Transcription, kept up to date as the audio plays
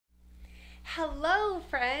Hello,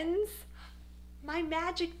 friends! My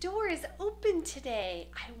magic door is open today.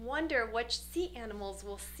 I wonder which sea animals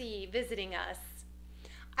we'll see visiting us.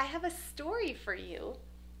 I have a story for you.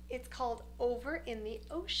 It's called Over in the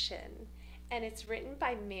Ocean, and it's written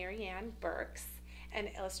by Marianne Berkes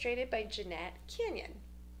and illustrated by Jeanette Canyon.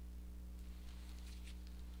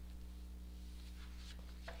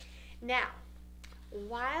 Now,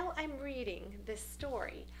 while I'm reading this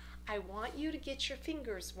story, I want you to get your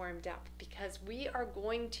fingers warmed up because we are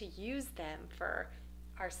going to use them for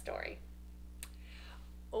our story.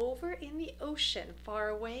 Over in the ocean, far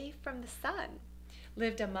away from the sun,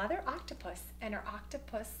 lived a mother octopus and her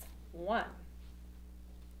octopus won.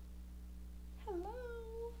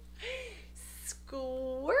 Hello.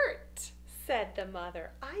 Squirt, said the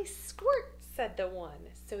mother. I squirt, said the one.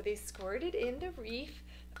 So they squirted in the reef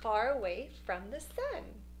far away from the sun.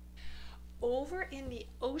 Over in the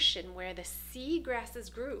ocean where the sea grasses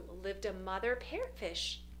grew lived a mother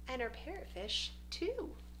parrotfish and her parrotfish too.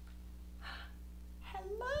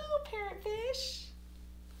 Hello, parrotfish.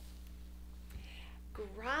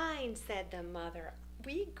 Grind, said the mother.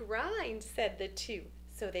 We grind, said the two.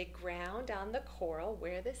 So they ground on the coral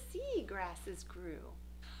where the sea grasses grew.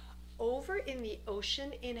 Over in the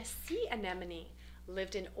ocean in a sea anemone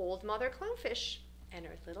lived an old mother clownfish and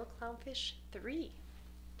her little clownfish three.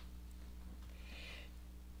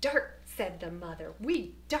 Dart, said the mother.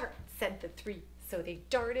 We dart, said the three. So they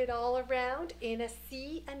darted all around in a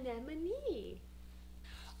sea anemone.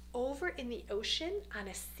 Over in the ocean on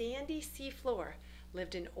a sandy sea floor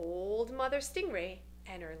lived an old mother stingray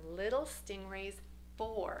and her little stingrays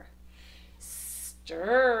four.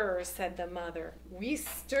 Stir, said the mother. We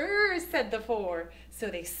stir, said the four. So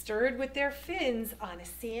they stirred with their fins on a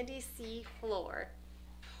sandy sea floor.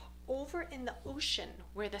 Over in the ocean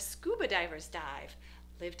where the scuba divers dive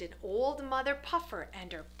lived an old mother puffer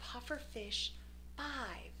and her puffer fish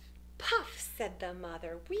five. Puff, said the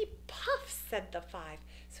mother. We puff, said the five.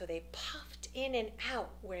 So they puffed in and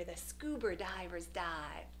out where the scuba divers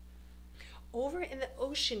dive. Over in the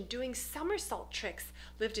ocean doing somersault tricks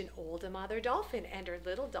lived an old mother dolphin and her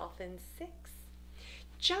little dolphin six.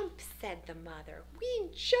 Jump, said the mother.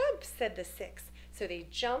 We jump, said the six. So they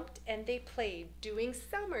jumped and they played doing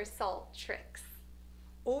somersault tricks.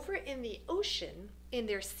 Over in the ocean, in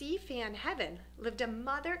their sea fan heaven, lived a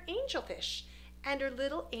mother angelfish and her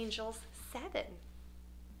little angels seven.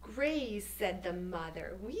 Graze, said the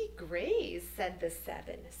mother. We graze, said the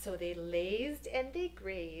seven. So they lazed and they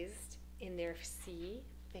grazed in their sea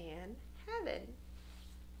fan heaven.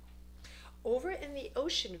 Over in the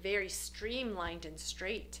ocean, very streamlined and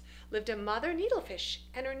straight, lived a mother needlefish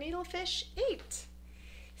and her needlefish eight.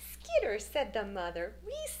 Skitter, said the mother.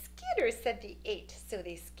 We skitter, said the eight. So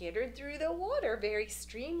they skittered through the water, very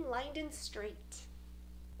streamlined and straight.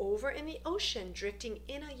 Over in the ocean, drifting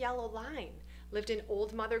in a yellow line, lived an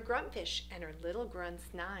old mother gruntfish and her little grunts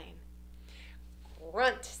nine.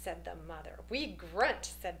 Grunt, said the mother. We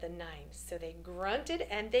grunt, said the nine. So they grunted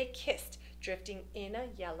and they kissed, drifting in a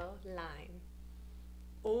yellow line.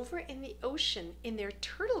 Over in the ocean, in their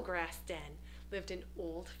turtle grass den, lived an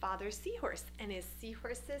old father seahorse and his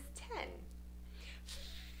seahorses 10.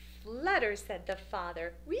 Flutter, said the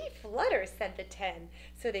father. We flutter, said the 10.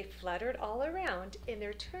 So they fluttered all around in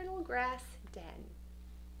their turtle grass den.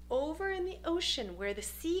 Over in the ocean where the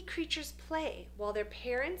sea creatures play, while their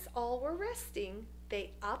parents all were resting,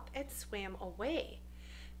 they up and swam away.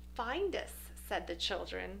 Find us, said the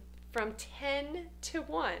children, from 10 to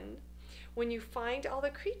 1. When you find all the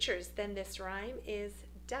creatures, then this rhyme is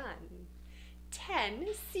done. 10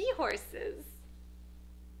 seahorses.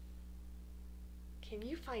 Can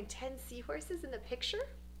you find 10 seahorses in the picture?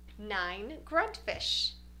 9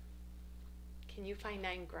 gruntfish. Can you find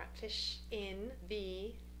 9 gruntfish in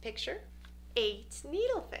the picture? 8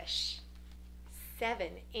 needlefish. 7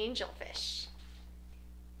 angelfish.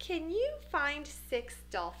 Can you find 6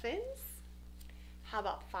 dolphins? How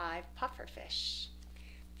about 5 pufferfish?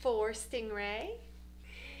 4 stingray.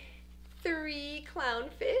 3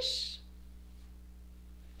 clownfish.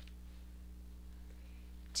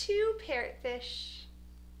 2 parrotfish.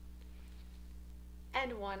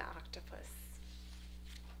 And 1 octopus.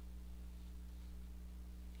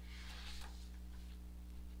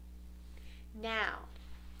 Now,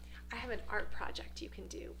 I have an art project you can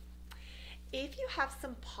do. If you have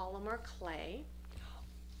some polymer clay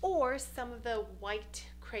or some of the white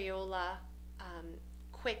Crayola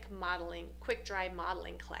quick dry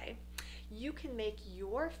modeling clay, you can make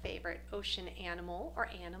your favorite ocean animal or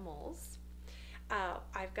animals.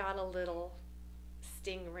 I've got a little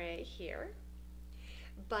stingray here,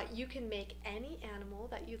 but you can make any animal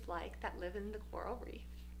that you'd like that live in the coral reef.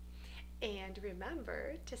 And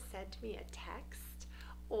remember to send me a text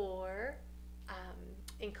or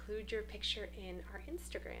include your picture in our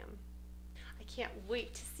Instagram. I can't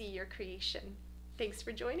wait to see your creation. Thanks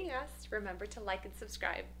for joining us. Remember to like and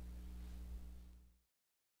subscribe.